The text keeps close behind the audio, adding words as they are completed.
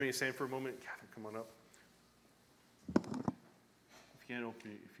remain standing for a moment. Catherine, come on up.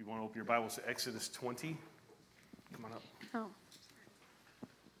 If you want to open your Bibles to Exodus 20, come on up. Oh.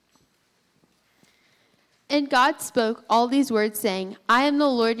 And God spoke all these words, saying, I am the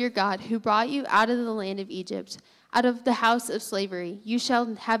Lord your God, who brought you out of the land of Egypt, out of the house of slavery. You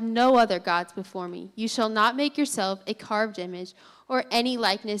shall have no other gods before me. You shall not make yourself a carved image or any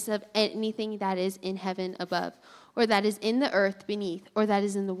likeness of anything that is in heaven above, or that is in the earth beneath, or that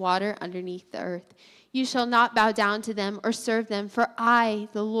is in the water underneath the earth. You shall not bow down to them or serve them, for I,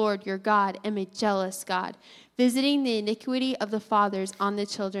 the Lord your God, am a jealous God, visiting the iniquity of the fathers on the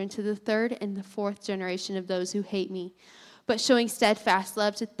children to the third and the fourth generation of those who hate me, but showing steadfast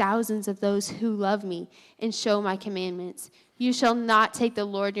love to thousands of those who love me and show my commandments. You shall not take the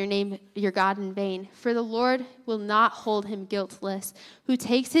Lord your God in vain, for the Lord will not hold him guiltless who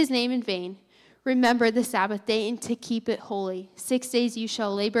takes his name in vain. Remember the Sabbath day and to keep it holy. 6 days you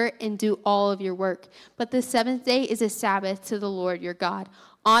shall labor and do all of your work, but the seventh day is a Sabbath to the Lord your God.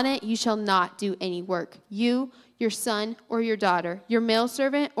 On it you shall not do any work, you, your son or your daughter, your male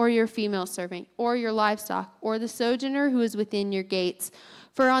servant or your female servant, or your livestock, or the sojourner who is within your gates.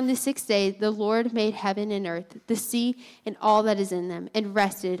 For on the 6th day the Lord made heaven and earth, the sea and all that is in them, and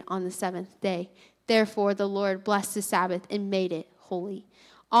rested on the seventh day. Therefore the Lord blessed the Sabbath and made it holy.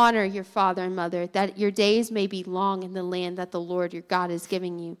 Honor your father and mother, that your days may be long in the land that the Lord your God is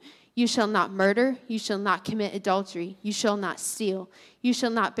giving you. You shall not murder, you shall not commit adultery, you shall not steal, you shall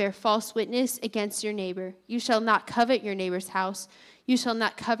not bear false witness against your neighbor, you shall not covet your neighbor's house, you shall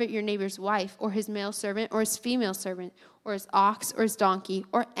not covet your neighbor's wife, or his male servant, or his female servant, or his ox, or his donkey,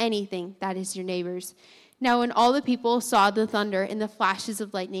 or anything that is your neighbor's. Now when all the people saw the thunder and the flashes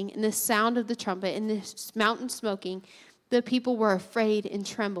of lightning and the sound of the trumpet and the mountain smoking, the people were afraid and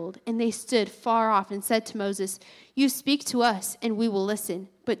trembled, and they stood far off and said to Moses, You speak to us, and we will listen,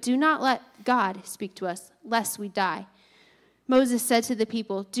 but do not let God speak to us, lest we die. Moses said to the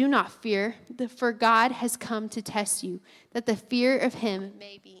people, Do not fear, for God has come to test you, that the fear of him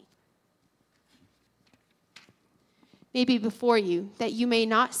may be before you, that you may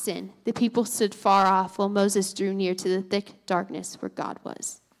not sin. The people stood far off, while Moses drew near to the thick darkness where God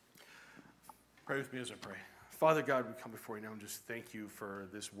was. Pray with me as I pray. Father God, we come before you now and just thank you for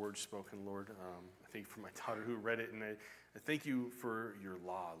this word spoken, Lord. I thank you for my daughter who read it, and I thank you for your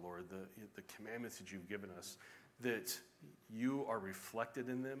law, Lord, the commandments that you've given us, that you are reflected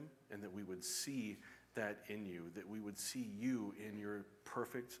in them, and that we would see that in you, that we would see you in your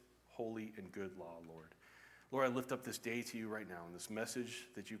perfect, holy, and good law, Lord. Lord, I lift up this day to you right now, and this message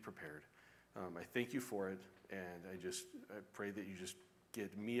that you prepared. I thank you for it, and I pray that you just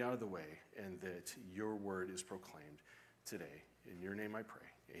get me out of the way, and that your word is proclaimed today. In your name I pray.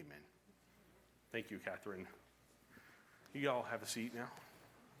 Amen. Thank you, Catherine. You all have a seat now.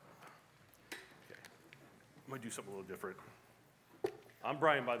 Okay. I'm going to do something a little different. I'm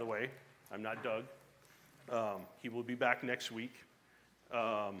Brian, by the way. I'm not Doug. He will be back next week.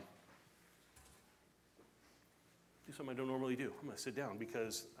 Do something I don't normally do. I'm going to sit down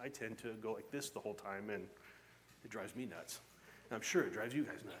because I tend to go like this the whole time, and it drives me nuts. I'm sure it drives you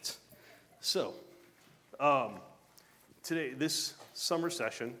guys nuts. So, today, this summer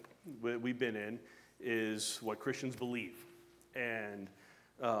session we've been in is what Christians believe. And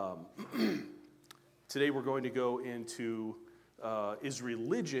today we're going to go into, is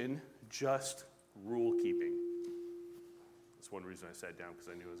religion just rule keeping? That's one reason I sat down, because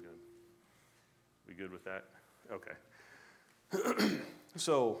I knew I was going to be good with that. Okay.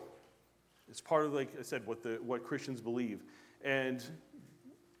 So, it's part of, like I said, what Christians believe. And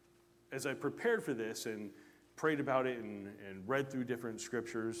as I prepared for this and prayed about it and read through different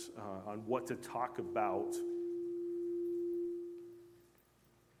scriptures on what to talk about.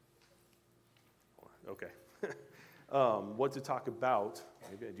 Okay. What to talk about.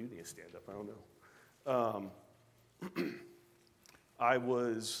 Maybe I do need to stand up. I don't know.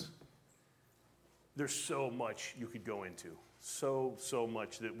 There's so much you could go into. So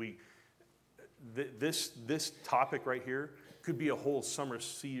much that this topic right here could be a whole summer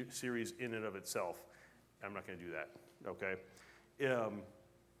series in and of itself. I'm not going to do that, okay?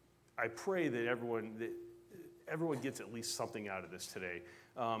 I pray that everyone gets at least something out of this today.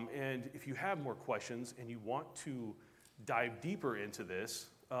 And if you have more questions and you want to dive deeper into this,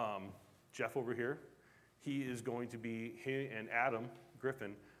 Jeff over here, he and Adam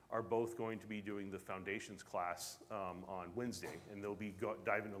Griffin are both going to be doing the foundations class on Wednesday, and they'll be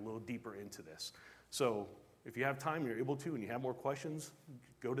diving a little deeper into this. So if you have time, you're able to, and you have more questions,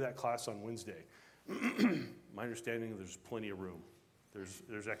 go to that class on Wednesday. My understanding is there's plenty of room.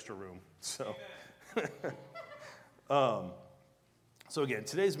 There's extra room. So, So again,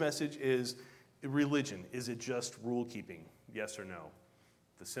 today's message is religion. Is it just rule keeping? Yes or no?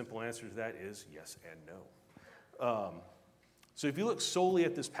 The simple answer to that is yes and no. So if you look solely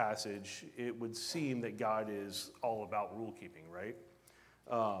at this passage, it would seem that God is all about rule keeping, right?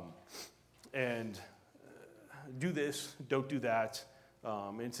 And do this, don't do that.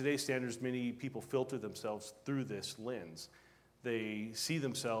 In today's standards, many people filter themselves through this lens. They see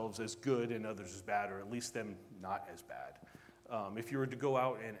themselves as good and others as bad, or at least them not as bad. If you were to go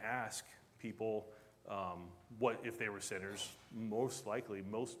out and ask people what if they were sinners, most likely,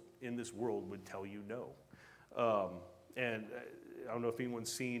 most in this world would tell you no. And I don't know if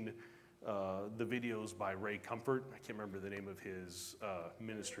anyone's seen the videos by Ray Comfort. I can't remember the name of his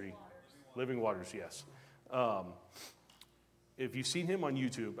ministry. Living Waters, yes. If you've seen him on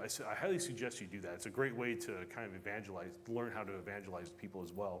YouTube, I highly suggest you do that. It's a great way to kind of evangelize, learn how to evangelize people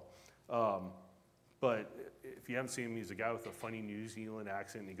as well. But if you haven't seen him, he's a guy with a funny New Zealand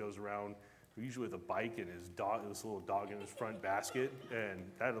accent, and he goes around usually with a bike and his dog, this little dog in his front basket, and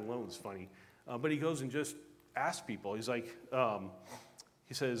that alone is funny. But he goes and just asks people. He's like,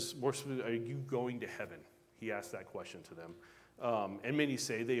 he says, more specifically, are you going to heaven? He asked that question to them. And many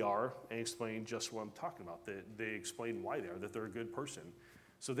say they are, and explain just what I'm talking about. That they explain why they are, that they're a good person.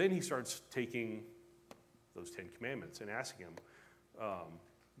 So then he starts taking those 10 commandments and asking them,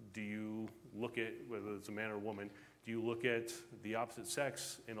 do you look at, whether it's a man or a woman, do you look at the opposite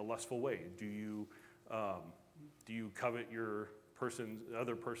sex in a lustful way? Do you covet your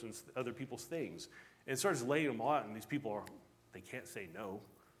other people's things? And it starts laying them out, and these people they can't say no,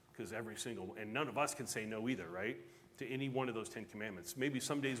 because and none of us can say no either, right? To any one of those 10 commandments. Maybe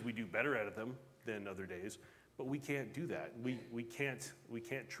some days we do better at them than other days, but we can't do that. We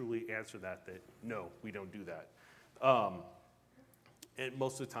can't truly answer that no, we don't do that. And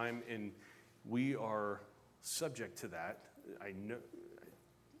most of the time, and we are subject to that. I know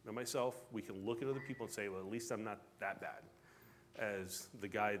myself, we can look at other people and say, well, at least I'm not that bad as the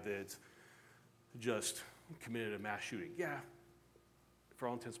guy that just committed a mass shooting. Yeah, for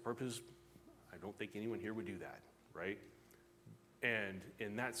all intents and purposes, I don't think anyone here would do that, right? And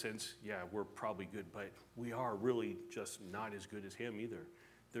in that sense, yeah, we're probably good, but we are really just not as good as him either.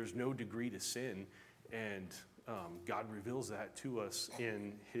 There's no degree to sin, and God reveals that to us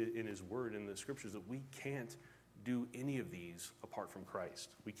in his word, in the scriptures, that we can't do any of these apart from Christ.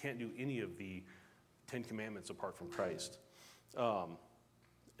 We can't do any of the 10 commandments apart from Christ. And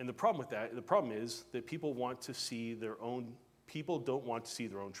the problem with that, the problem is that people don't want to see their own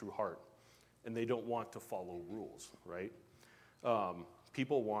true heart, and they don't want to follow rules, right?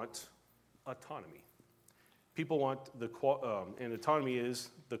 People want autonomy. People want and autonomy is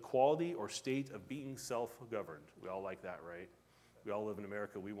the quality or state of being self-governed. We all like that, right? We all live in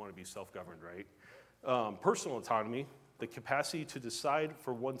America. We want to be self-governed, right? Personal autonomy, the capacity to decide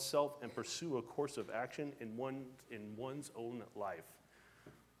for oneself and pursue a course of action in one's own life.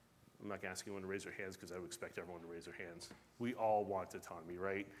 I'm not going to ask anyone to raise their hands because I would expect everyone to raise their hands. We all want autonomy,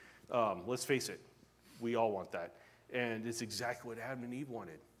 right? Let's face it, we all want that. And it's exactly what Adam and Eve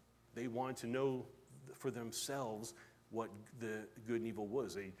wanted. They wanted to know for themselves what the good and evil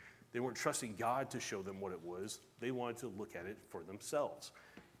was. They weren't trusting God to show them what it was. They wanted to look at it for themselves.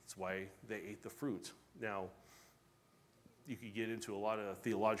 That's why they ate the fruit. Now, you could get into a lot of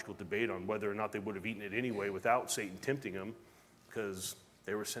theological debate on whether or not they would have eaten it anyway without Satan tempting them, because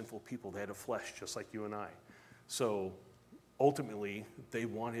they were sinful people. They had a flesh just like you and I. So ultimately, they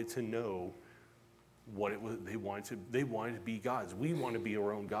wanted to know what it was. They wanted to be gods. We want to be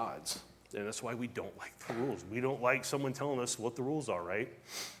our own gods. And that's why we don't like the rules. We don't like someone telling us what the rules are, right?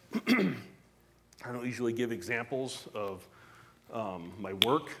 I don't usually give examples of my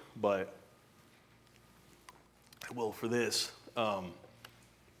work, but I will for this. I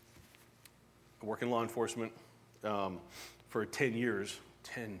work in law enforcement for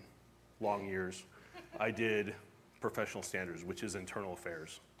 10 long years. I did professional standards, which is internal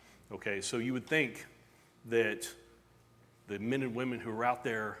affairs. Okay, so you would think that the men and women who are out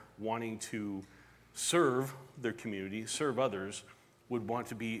there wanting to serve their community, serve others, would want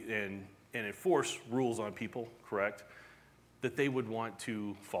to be and enforce rules on people, correct? That they would want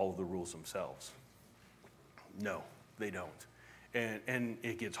to follow the rules themselves. No, they don't. And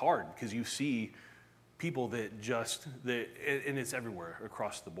it gets hard because you see people and it's everywhere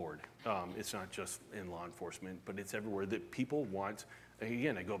across the board. It's not just in law enforcement, but it's everywhere that people want.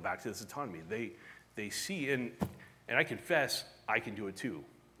 Again, I go back to this autonomy. They see, and I confess, I can do it too.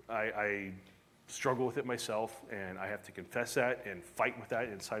 I struggle with it myself, and I have to confess that and fight with that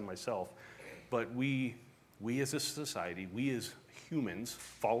inside myself. But we as a society, we as humans,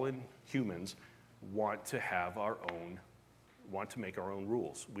 fallen humans, want to have our own want to make our own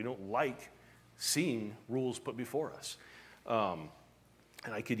rules. We don't like seeing rules put before us.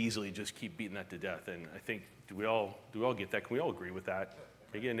 And I could easily just keep beating that to death. And I think, do we all get that? Can we all agree with that?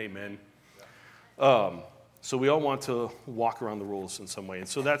 Again, amen. So we all want to walk around the rules in some way. And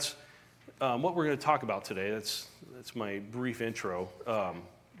so that's what we're going to talk about today. That's my brief intro.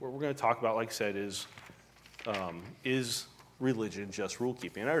 What we're going to talk about, like I said, is religion just rule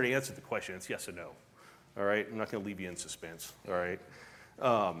keeping? And I already answered the question. It's yes and no. All right? I'm not going to leave you in suspense. All right?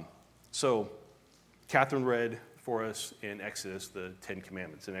 So Catherine read for us in Exodus the 10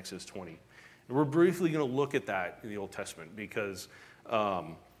 Commandments, in Exodus 20. And we're briefly going to look at that in the Old Testament because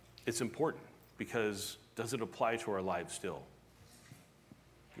it's important. Because does it apply to our lives still?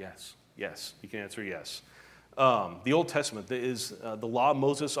 Yes. Yes. You can answer yes. The Old Testament is the law of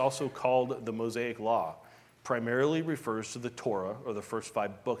Moses, also called the Mosaic Law, primarily refers to the Torah, or the first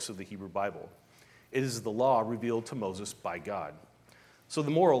 5 books of the Hebrew Bible. It is the law revealed to Moses by God. So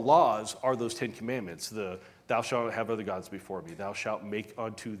the moral laws are those 10 Commandments. Thou shalt not have other gods before me. Thou shalt make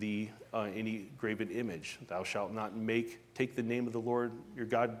unto thee any graven image. Thou shalt not take the name of the Lord your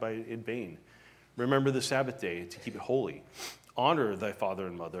God in vain. Remember the Sabbath day to keep it holy. Honor thy father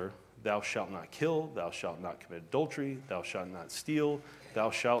and mother. Thou shalt not kill. Thou shalt not commit adultery. Thou shalt not steal.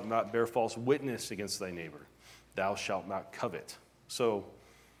 Thou shalt not bear false witness against thy neighbor. Thou shalt not covet. So,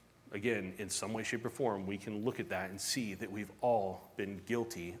 again, in some way, shape, or form, we can look at that and see that we've all been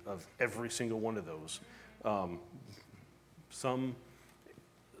guilty of every single one of those. Some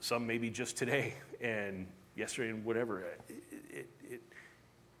maybe just today and yesterday and whatever.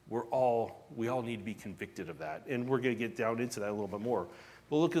 We all need to be convicted of that. And we're going to get down into that a little bit more.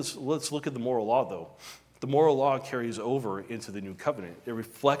 But let's look at the moral law, though. The moral law carries over into the new covenant. It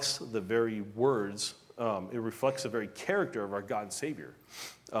reflects the very words, it reflects the very character of our God and Savior.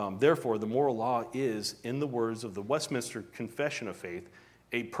 Therefore, the moral law is, in the words of the Westminster Confession of Faith,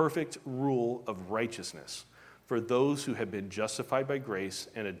 a perfect rule of righteousness for those who have been justified by grace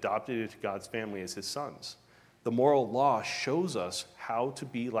and adopted into God's family as his sons. The moral law shows us how to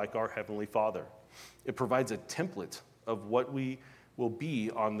be like our Heavenly Father. It provides a template of what we will be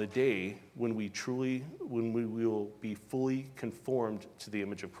on the day when we will be fully conformed to the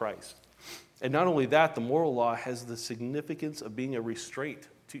image of Christ. And not only that, the moral law has the significance of being a restraint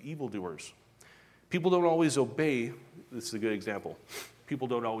to evildoers. People don't always obey, this is a good example, people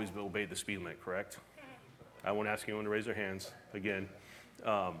don't always obey the speed limit, correct? I won't ask anyone to raise their hands again,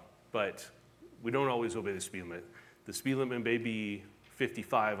 but we don't always obey the speed limit. The speed limit may be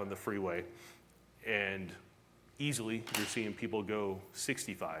 55 on the freeway, and easily you're seeing people go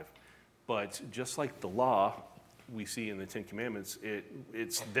 65. But just like the law we see in the 10 Commandments,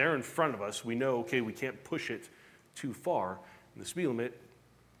 it's there in front of us. We know, okay, we can't push it too far. And the speed limit,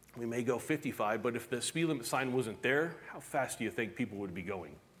 we may go 55, but if the speed limit sign wasn't there, how fast do you think people would be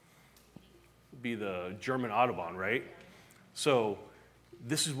going? It'd be the German Autobahn, right? So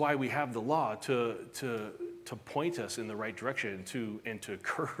this is why we have the law to point us in the right direction and to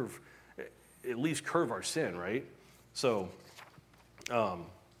curve, at least curve our sin, right? So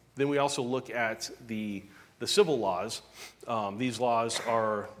then we also look at the civil laws. These laws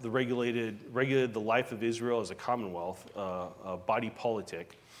are regulated the life of Israel as a commonwealth, a body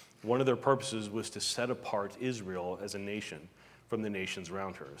politic. One of their purposes was to set apart Israel as a nation from the nations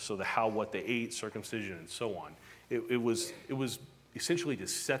around her. So the how, what they ate, circumcision, and so on. It was essentially to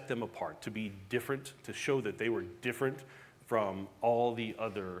set them apart, to be different, to show that they were different from all the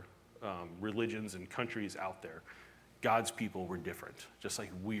other religions and countries out there. God's people were different, just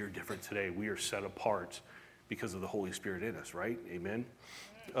like we are different today. We are set apart because of the Holy Spirit in us, right? Amen.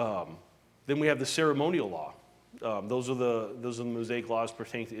 Then we have the ceremonial law. Those are the Mosaic laws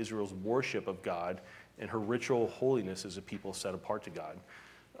pertaining to Israel's worship of God and her ritual holiness as a people set apart to God.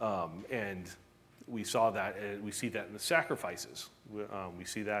 And we saw that, and we see that in the sacrifices. We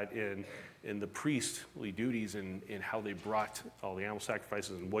see that in the priestly duties and in how they brought all the animal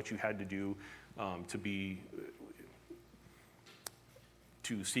sacrifices and what you had to do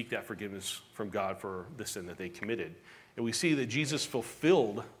to seek that forgiveness from God for the sin that they committed. And we see that Jesus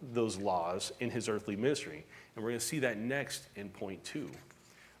fulfilled those laws in his earthly ministry. And we're going to see that next in point 2.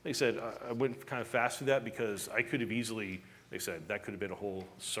 Like I said, I went kind of fast through that because I could have easily, like I said, that could have been a whole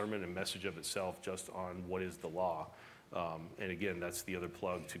sermon and message of itself just on what is the law. And again, that's the other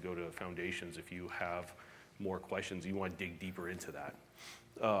plug to go to Foundations if you have more questions, you want to dig deeper into that.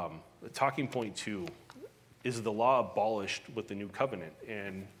 Talking point 2, is the law abolished with the new covenant?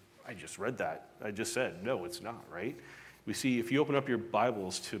 And I just read that. I just said, no, it's not, right? We see, if you open up your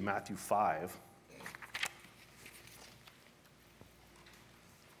Bibles to Matthew 5,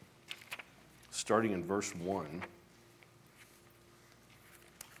 starting in verse 1.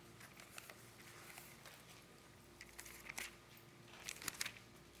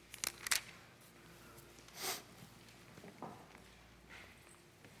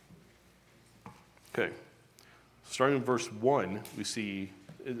 Okay. Starting in verse 1, we see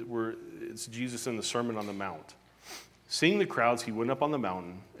it's Jesus in the Sermon on the Mount. Seeing the crowds, he went up on the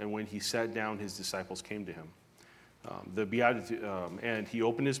mountain, and when he sat down, his disciples came to him. And he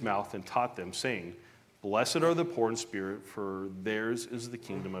opened his mouth and taught them, saying, Blessed are the poor in spirit, for theirs is the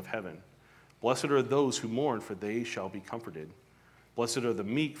kingdom of heaven. Blessed are those who mourn, for they shall be comforted. Blessed are the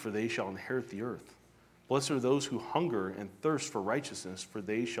meek, for they shall inherit the earth. Blessed are those who hunger and thirst for righteousness, for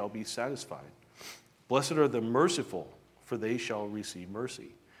they shall be satisfied. Blessed are the merciful, for they shall receive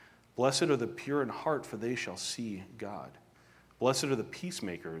mercy. Blessed are the pure in heart, for they shall see God. Blessed are the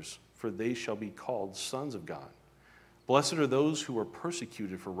peacemakers, for they shall be called sons of God. Blessed are those who are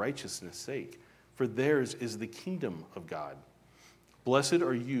persecuted for righteousness' sake, for theirs is the kingdom of God. Blessed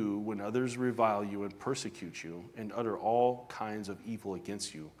are you when others revile you and persecute you and utter all kinds of evil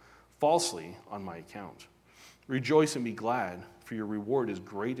against you, falsely on my account. Rejoice and be glad, for your reward is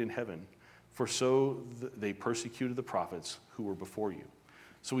great in heaven, for so they persecuted the prophets who were before you.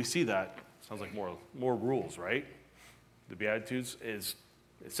 So we see that. Sounds like more rules, right? The Beatitudes it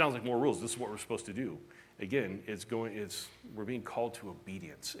sounds like more rules. This is what we're supposed to do. Again, we're being called to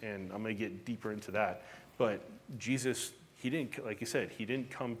obedience, and I'm going to get deeper into that. But Jesus, he didn't, like you said, he didn't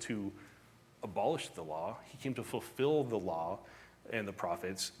come to abolish the law. He came to fulfill the law and the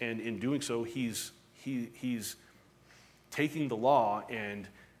prophets, and in doing so, he's taking the law and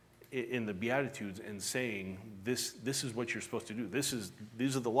in the Beatitudes and saying, this is what you're supposed to do.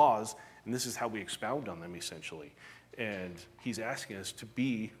 These are the laws, and this is how we expound on them, essentially. And he's asking us to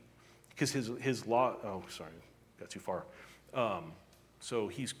be, because his law, got too far. So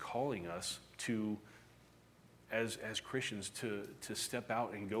he's calling us to, as Christians, to step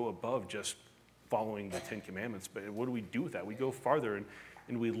out and go above just following the Ten Commandments. But what do we do with that? We go farther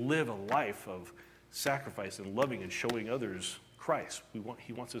and we live a life of sacrifice and loving and showing others Christ.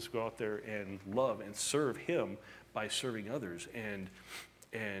 He wants us to go out there and love and serve him by serving others and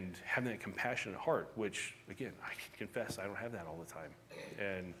having that compassionate heart, which, again, I can confess I don't have that all the time.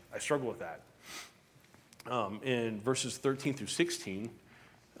 And I struggle with that. In verses 13 through 16,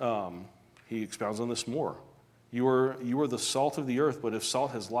 he expounds on this more. You are the salt of the earth, but if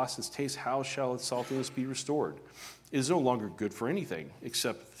salt has lost its taste, how shall its saltiness be restored? It is no longer good for anything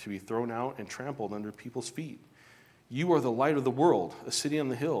except to be thrown out and trampled under people's feet. You are the light of the world, a city on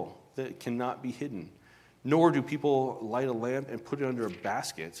the hill that cannot be hidden. Nor do people light a lamp and put it under a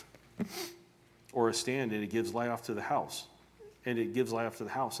basket or a stand, and it gives light off to the house. In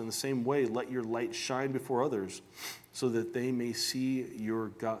the same way, let your light shine before others, so that they may see your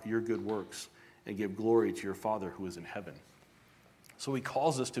good works and give glory to your Father who is in heaven. So he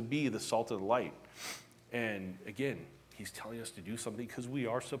calls us to be the salt and the light. And again, he's telling us to do something because we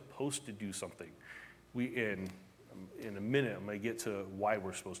are supposed to do something. In a minute, I'm going to get to why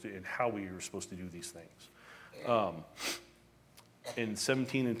we're supposed to and how we are supposed to do these things. In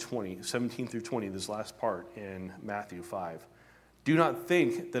 17 through 20, this last part in Matthew 5, do not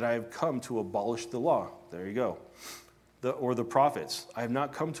think that I have come to abolish the law. There you go. Or the prophets. I have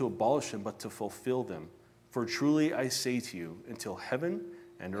not come to abolish them, but to fulfill them. For truly I say to you, until heaven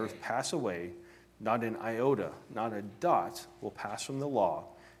and earth pass away, not an iota, not a dot will pass from the law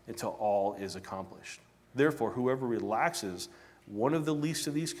until all is accomplished. Therefore, whoever relaxes one of the least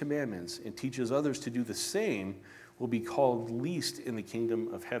of these commandments and teaches others to do the same will be called least in the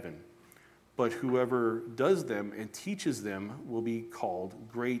kingdom of heaven. But whoever does them and teaches them will be called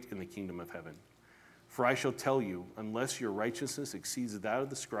great in the kingdom of heaven. For I shall tell you, unless your righteousness exceeds that of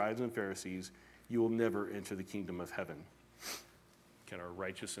the scribes and Pharisees, you will never enter the kingdom of heaven. Can our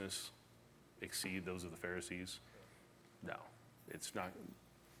righteousness exceed those of the Pharisees? No, it's not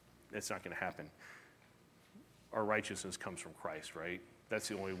going to happen. Our righteousness comes from Christ, right? That's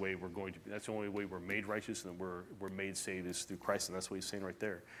the only way that's the only way we're made righteous and we're made saved is through Christ, and that's what he's saying right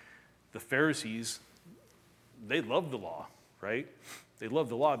there. The Pharisees, they loved the law, right? They loved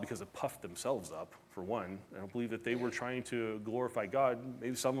the law because it puffed themselves up, for one. I don't believe that they were trying to glorify God.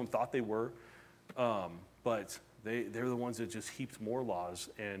 Maybe some of them thought they were, but they're the ones that just heaped more laws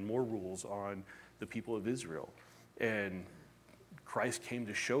and more rules on the people of Israel. And Christ came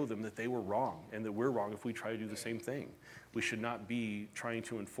to show them that they were wrong and that we're wrong if we try to do the same thing. We should not be trying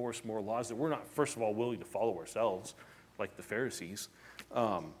to enforce more laws that we're not, first of all, willing to follow ourselves, like the Pharisees.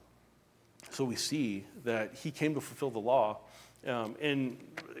 So we see that he came to fulfill the law, and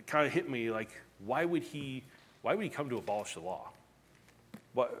it kind of hit me like, why would he come to abolish the law?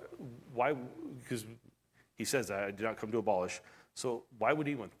 Why? Because he says, I did not come to abolish. So why would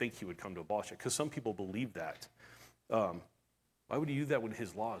anyone think he would come to abolish it? Because some people believe that. Why would he do that when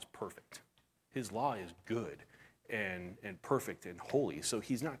his law is perfect? His law is good. and perfect and holy. So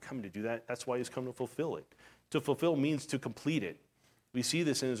he's not coming to do that. That's why he's come to fulfill it. To fulfill means to complete it. We see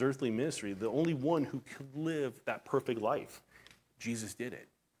this in his earthly ministry. The only one who could live that perfect life, Jesus did it.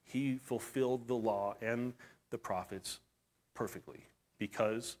 He fulfilled the law and the prophets perfectly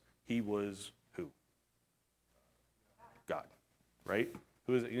because he was who? God, right?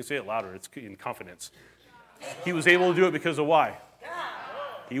 Who is it? You can say it louder. It's in confidence. He was able to do it because of why?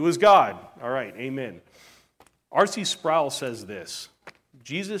 He was God. All right, amen. R.C. Sproul says this: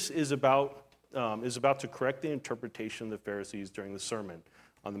 Jesus is about to correct the interpretation of the Pharisees during the Sermon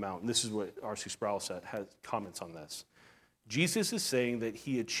on the Mount. And this is what R.C. Sproul has comments on this. Jesus is saying that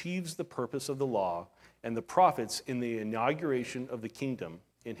he achieves the purpose of the law and the prophets in the inauguration of the kingdom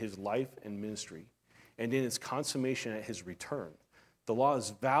in his life and ministry, and in its consummation at his return. The law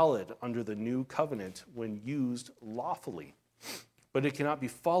is valid under the new covenant when used lawfully, but it cannot be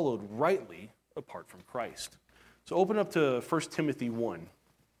followed rightly apart from Christ. So open up to 1 Timothy 1.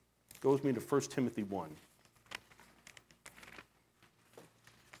 Go with me to 1 Timothy 1.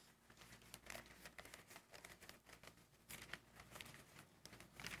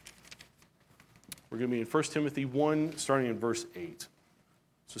 We're going to be in 1 Timothy 1, starting in verse 8.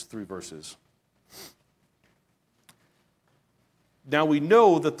 It's just 3 verses. Now we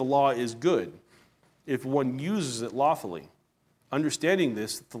know that the law is good if one uses it lawfully. Understanding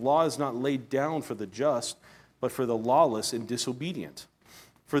this, that the law is not laid down for the just, but for the lawless and disobedient,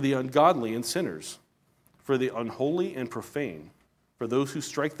 for the ungodly and sinners, for the unholy and profane, for those who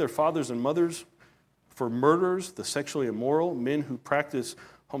strike their fathers and mothers, for murderers, the sexually immoral, men who practice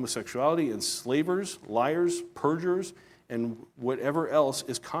homosexuality, enslavers, liars, perjurers, and whatever else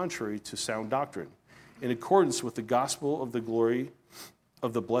is contrary to sound doctrine, in accordance with the gospel of the glory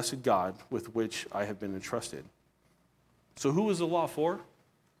of the blessed God with which I have been entrusted. So who is the law for?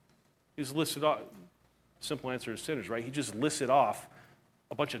 He's listed off. Simple answer is sinners, right? He just listed off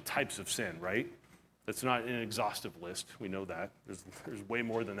a bunch of types of sin, right? That's not an exhaustive list. We know that. There's way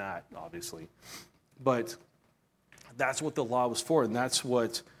more than that, obviously. But that's what the law was for, and that's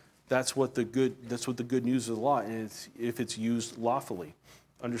what the good news of the law is if it's used lawfully.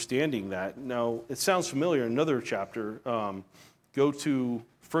 Understanding that. Now, it sounds familiar in another chapter. Go to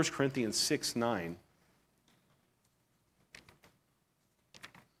 1 Corinthians 6:9.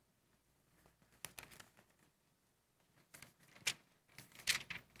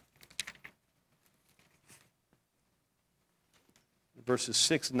 Verses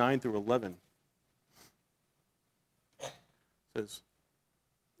 6, 9 through 11. It says,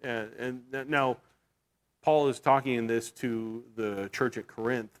 and now Paul is talking in this to the church at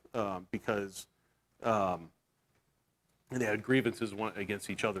Corinth because they had grievances against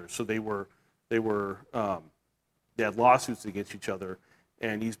each other. So they had lawsuits against each other,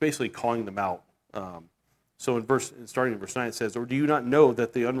 and he's basically calling them out. So starting in verse 9, it says, "Or do you not know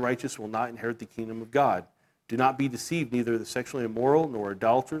that the unrighteous will not inherit the kingdom of God? Do not be deceived, neither the sexually immoral, nor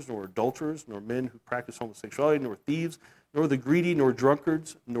idolaters, nor adulterers, nor men who practice homosexuality, nor thieves, nor the greedy, nor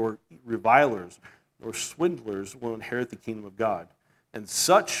drunkards, nor revilers, nor swindlers will inherit the kingdom of God. And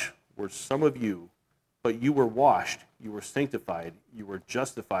such were some of you, but you were washed, you were sanctified, you were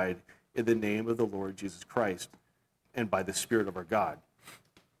justified in the name of the Lord Jesus Christ, and by the Spirit of our God."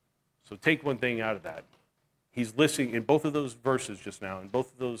 So take one thing out of that. He's listing, in both of those verses just now, in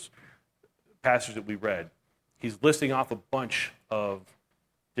both of those passages that we read, he's listing off a bunch of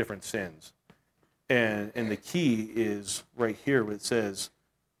different sins. And the key is right here where it says,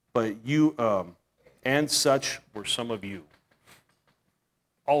 but you, and such were some of you.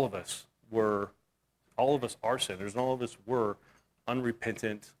 All of us are sinners, and all of us were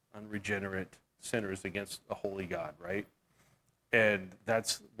unrepentant, unregenerate sinners against a holy God, right? And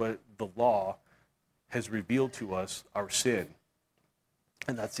that's what the law has revealed to us, our sin.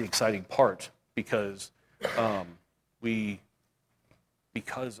 And that's the exciting part, because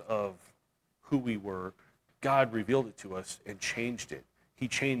because of who we were, God revealed it to us and changed it. He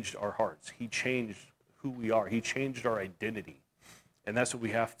changed our hearts. He changed who we are. He changed our identity. And that's what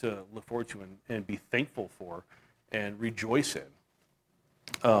we have to look forward to and be thankful for and rejoice in.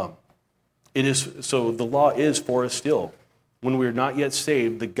 So the law is for us still. When we are not yet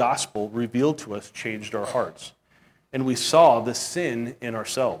saved, the gospel revealed to us changed our hearts. And we saw the sin in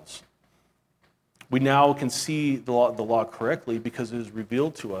ourselves. We now can see the law correctly because it is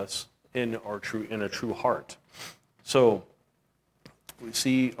revealed to us in a true heart. So we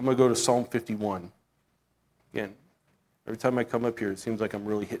see, I'm going to go to Psalm 51. Again, every time I come up here, it seems like I'm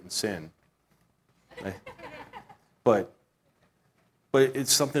really hitting sin. But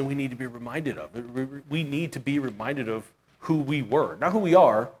it's something we need to be reminded of. We need to be reminded of who we were. Not who we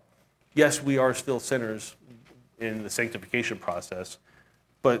are. Yes, we are still sinners in the sanctification process.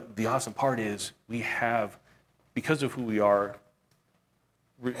 But the awesome part is we have, because of who we are,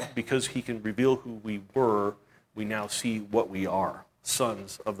 because he can reveal who we were, we now see what we are,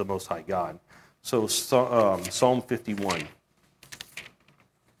 sons of the Most High God. So Psalm 51.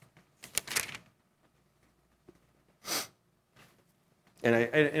 And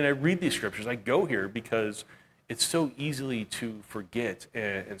I read these scriptures. I go here because it's so easily to forget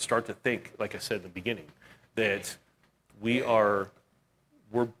and start to think, like I said in the beginning, that we're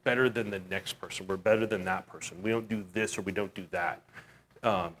better than the next person. We're better than that person. We don't do this or we don't do that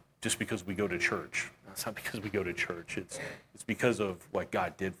just because we go to church. It's not because we go to church. It's because of what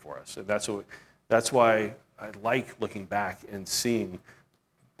God did for us. And that's why I like looking back and seeing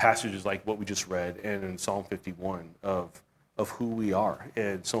passages like what we just read and in Psalm 51 of who we are.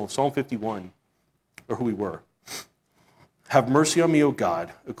 And so Psalm 51, or who we were. Have mercy on me, O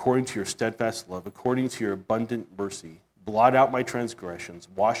God, according to your steadfast love, according to your abundant mercy. Blot out my transgressions,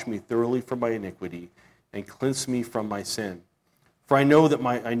 wash me thoroughly from my iniquity, and cleanse me from my sin. For I know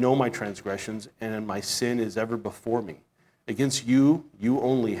my transgressions, and my sin is ever before me. Against you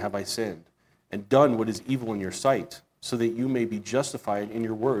only have I sinned, and done what is evil in your sight, so that you may be justified in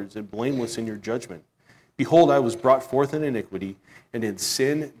your words and blameless in your judgment. Behold, I was brought forth in iniquity, and in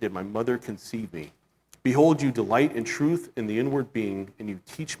sin did my mother conceive me. Behold, you delight in truth in the inward being, and you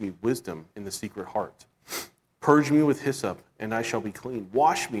teach me wisdom in the secret heart. Purge me with hyssop, and I shall be clean.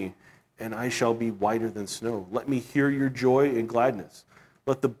 Wash me, and I shall be whiter than snow. Let me hear your joy and gladness.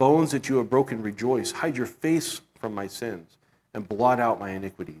 Let the bones that you have broken rejoice. Hide your face from my sins, and blot out my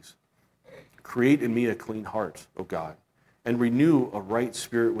iniquities. Create in me a clean heart, O God, and renew a right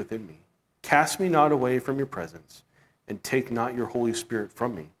spirit within me. Cast me not away from your presence, and take not your Holy Spirit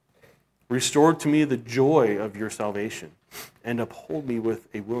from me. Restore to me the joy of your salvation, and uphold me with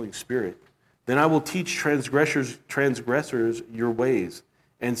a willing spirit. Then I will teach transgressors your ways,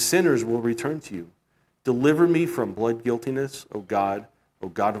 and sinners will return to you. Deliver me from blood guiltiness, O God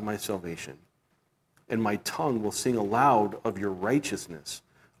of my salvation. And my tongue will sing aloud of your righteousness.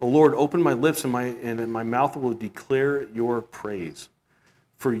 O Lord, open my lips, and my mouth will declare your praise.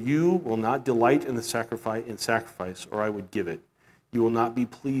 For you will not delight in the sacrifice, or I would give it. You will not be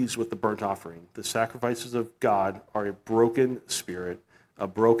pleased with the burnt offering. The sacrifices of God are a broken spirit, a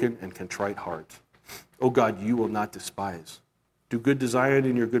broken and contrite heart. O God, you will not despise. Do good to Zion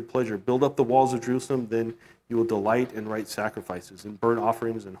in your good pleasure. Build up the walls of Jerusalem, then you will delight in right sacrifices, in burnt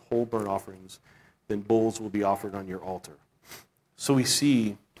offerings and whole burnt offerings. Then bulls will be offered on your altar. So we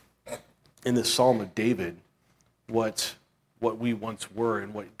see in this Psalm of David what we once were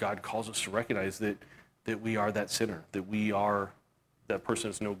and what God calls us to recognize, that we are that sinner, that we are that person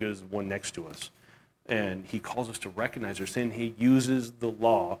that's no good as the one next to us. And he calls us to recognize our sin. He uses the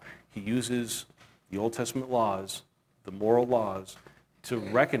law, he uses the Old Testament laws, the moral laws, to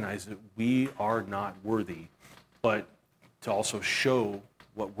recognize that we are not worthy, but to also show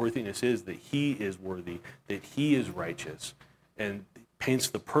what worthiness is, that he is worthy, that he is righteous, and paints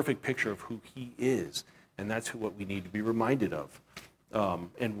the perfect picture of who he is. And that's what we need to be reminded of.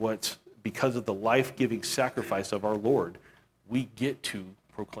 Because of the life-giving sacrifice of our Lord, we get to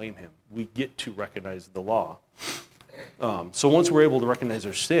proclaim him. We get to recognize the law. So once we're able to recognize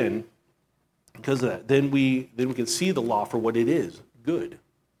our sin, because of that, then we can see the law for what it is, good.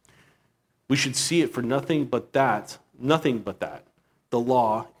 We should see it for nothing but that. The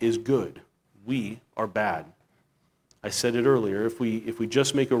law is good. We are bad. I said it earlier. If we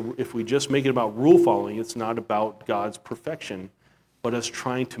just make it about rule following, it's not about God's perfection, but us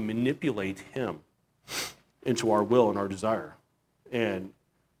trying to manipulate him into our will and our desire. And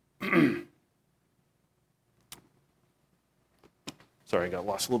sorry, I got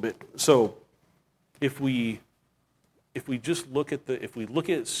lost a little bit. So if we look at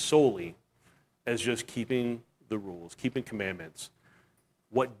it solely as just keeping the rules, keeping commandments,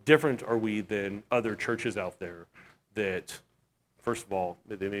 what different are we than other churches out there that, first of all,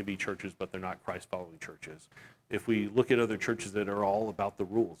 they may be churches, but they're not Christ-following churches? If we look at other churches that are all about the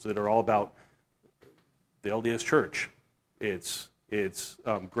rules, that are all about the LDS Church, it's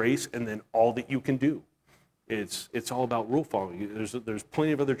grace and then all that you can do. It's all about rule following. There's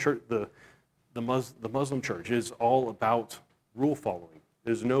plenty of other church. The Muslim church is all about rule following.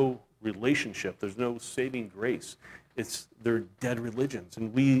 There's no relationship. There's no saving grace. They're dead religions,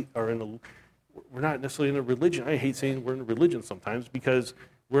 and we're not necessarily in a religion. I hate saying we're in a religion sometimes, because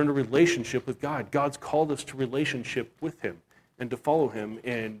we're in a relationship with God. God's called us to relationship with him and to follow him,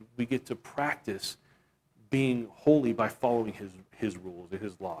 and we get to practice being holy by following his rules and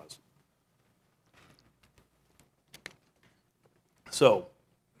his laws.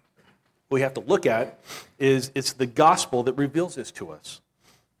 what we have to look at is it's the gospel that reveals this to us.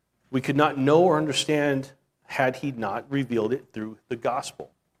 We could not know or understand had he not revealed it through the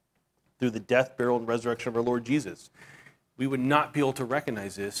gospel, through the death, burial, and resurrection of our Lord Jesus. We would not be able to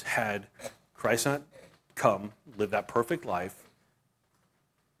recognize this had Christ not come, lived that perfect life,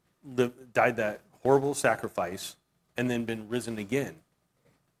 died that horrible sacrifice, and then been risen again.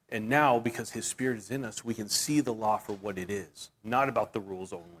 And now, because his Spirit is in us, we can see the law for what it is. Not about the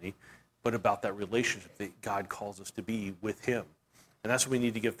rules only, but about that relationship that God calls us to be with him. And that's what we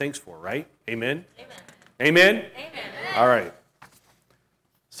need to give thanks for, right? Amen? Amen? Amen? All right.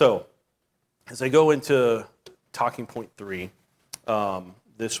 So, as I go into talking point 3,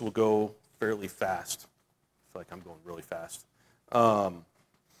 this will go fairly fast. I feel like I'm going really fast. I'm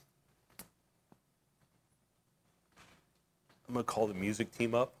going to call the music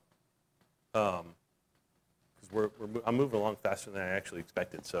team up. Because I'm moving along faster than I actually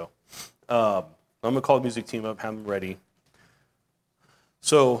expected. So I'm going to call the music team up, have them ready.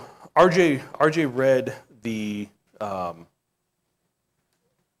 So RJ read the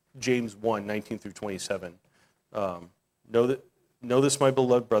James 1, 19 through 27. Know this, my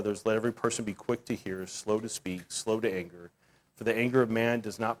beloved brothers, let every person be quick to hear, slow to speak, slow to anger. For the anger of man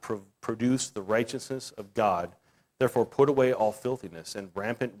does not produce the righteousness of God. Therefore put away all filthiness and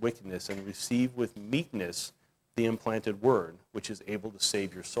rampant wickedness and receive with meekness the implanted word, which is able to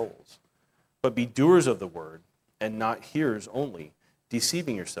save your souls. But be doers of the word and not hearers only,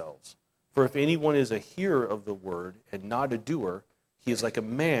 deceiving yourselves. For if anyone is a hearer of the word and not a doer, he is like a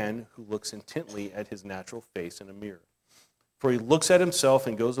man who looks intently at his natural face in a mirror. For he looks at himself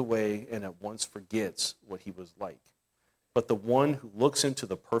and goes away and at once forgets what he was like. But the one who looks into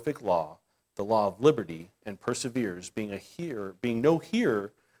the perfect law, the law of liberty, and perseveres, being no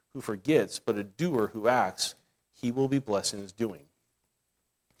hearer who forgets, but a doer who acts, he will be blessed in his doing.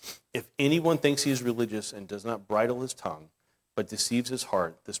 If anyone thinks he is religious and does not bridle his tongue, but deceives his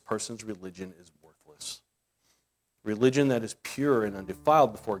heart, this person's religion is worthless. Religion that is pure and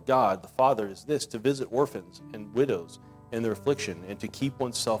undefiled before God, the Father, is this: to visit orphans and widows in their affliction, and to keep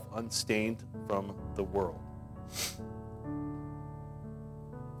oneself unstained from the world.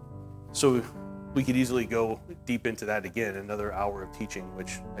 So we could easily go deep into that again, another hour of teaching,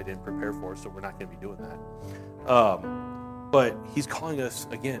 which I didn't prepare for, so we're not going to be doing that. But he's calling us,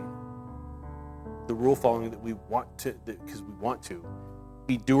 again, the rule following that we want to, because we want to,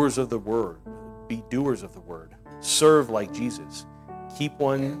 be doers of the word. Be doers of the word. Serve like Jesus. Keep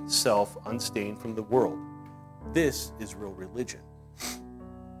oneself unstained from the world. This is real religion.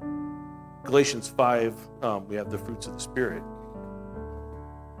 Galatians 5, we have the fruits of the Spirit.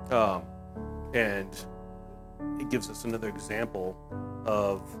 And it gives us another example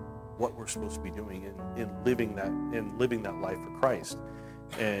of what we're supposed to be doing in living that life for Christ.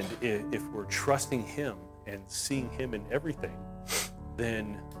 And if we're trusting him and seeing him in everything,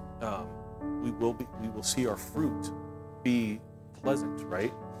 then we will see our fruit be pleasant,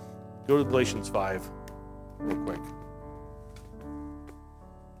 right? Go to Galatians 5 real quick.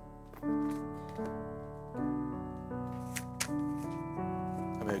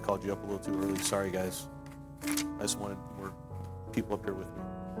 I may have called you up a little too early. Sorry, guys. I just wanted more people up here with me.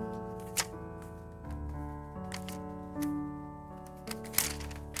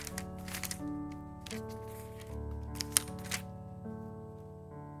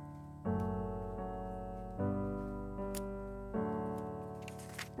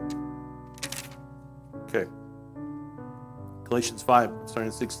 Okay. Galatians 5, starting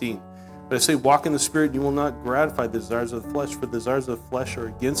at 16. But I say, walk in the Spirit, and you will not gratify the desires of the flesh, for the desires of the flesh are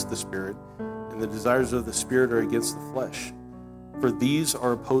against the Spirit, and the desires of the Spirit are against the flesh. For these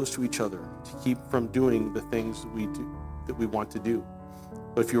are opposed to each other, to keep from doing the things that we want to do.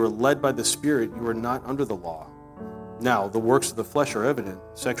 But if you are led by the Spirit, you are not under the law. Now, the works of the flesh are evident: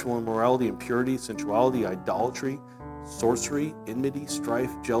 sexual immorality, impurity, sensuality, idolatry, sorcery, enmity,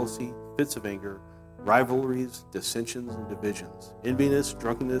 strife, jealousy, fits of anger, rivalries, dissensions, and divisions, enviness,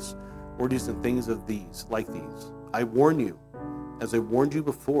 drunkenness, orgies, and things like these. I warn you, as I warned you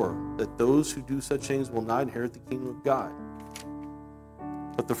before, that those who do such things will not inherit the kingdom of God.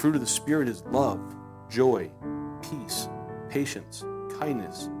 But the fruit of the Spirit is love, joy, peace, patience,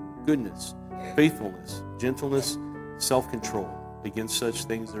 kindness, goodness, faithfulness, gentleness, self-control. Against such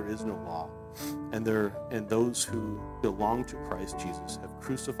things there is no law. And those who belong to Christ Jesus have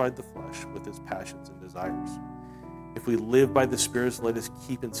crucified the flesh with its passions and desires. If we live by the Spirit, let us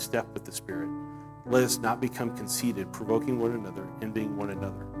keep in step with the Spirit. Let us not become conceited, provoking one another, envying one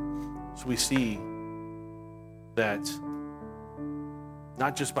another. So we see that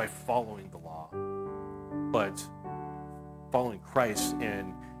not just by following the law, but following Christ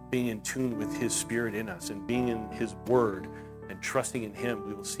and being in tune with his Spirit in us and being in his word and trusting in him,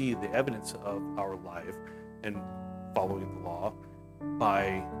 we will see the evidence of our life and following the law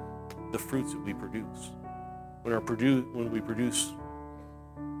by the fruits that we produce. When we produce,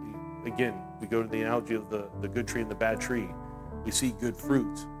 again, we go to the analogy of the good tree and the bad tree. We see good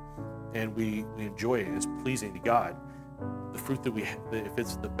fruit, and we enjoy it. It's pleasing to God. The fruit that if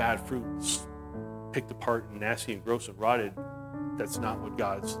it's the bad fruit, picked apart and nasty and gross and rotted, that's not what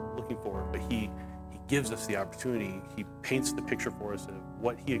God's looking for. But He gives us the opportunity. He paints the picture for us of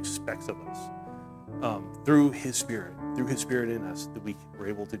what He expects of us through His Spirit in us, that we're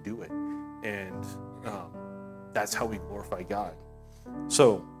able to do it, and that's how we glorify God.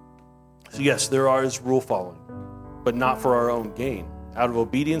 So yes, there is rule following, but not for our own gain, out of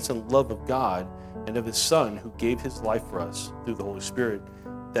obedience and love of God and of His Son, who gave His life for us through the Holy Spirit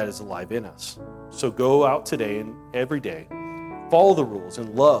that is alive in us. So go out today and every day, follow the rules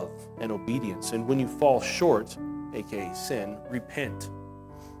in love and obedience, and when you fall short, aka sin, repent.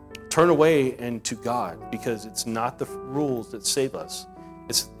 Turn away and to God, because it's not the rules that save us.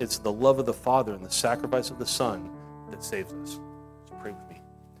 It's the love of the Father and the sacrifice of the Son that saves us. So pray with me.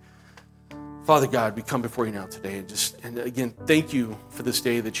 Father God, we come before you now today and again, thank you for this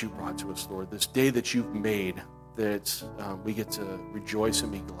day that you brought to us, Lord, this day that you've made, that we get to rejoice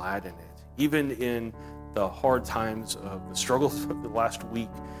and be glad in it. Even in the hard times of the struggles of the last week,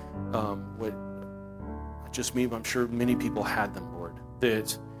 what just me, but I'm sure many people had them, Lord,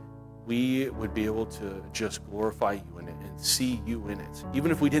 that we would be able to just glorify you in it and see you in it.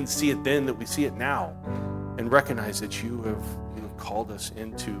 Even if we didn't see it then, that we see it now and recognize that you have called us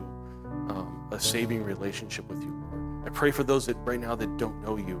into a saving relationship with you, Lord. I pray for those that right now that don't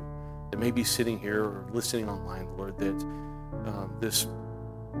know you, that may be sitting here or listening online, Lord, that this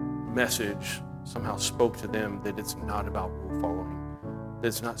message somehow spoke to them, that it's not about rule following, that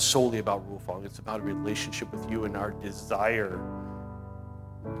it's not solely about rule following, it's about a relationship with you and our desire,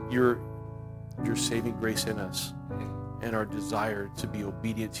 your saving grace in us, and our desire to be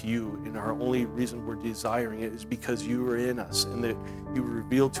obedient to you. And our only reason we're desiring it is because you are in us and that you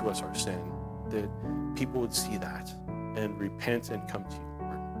revealed to us our sin, that people would see that and repent and come to you,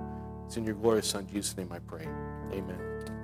 Lord. It's in your glorious Son, Jesus' name I pray. Amen.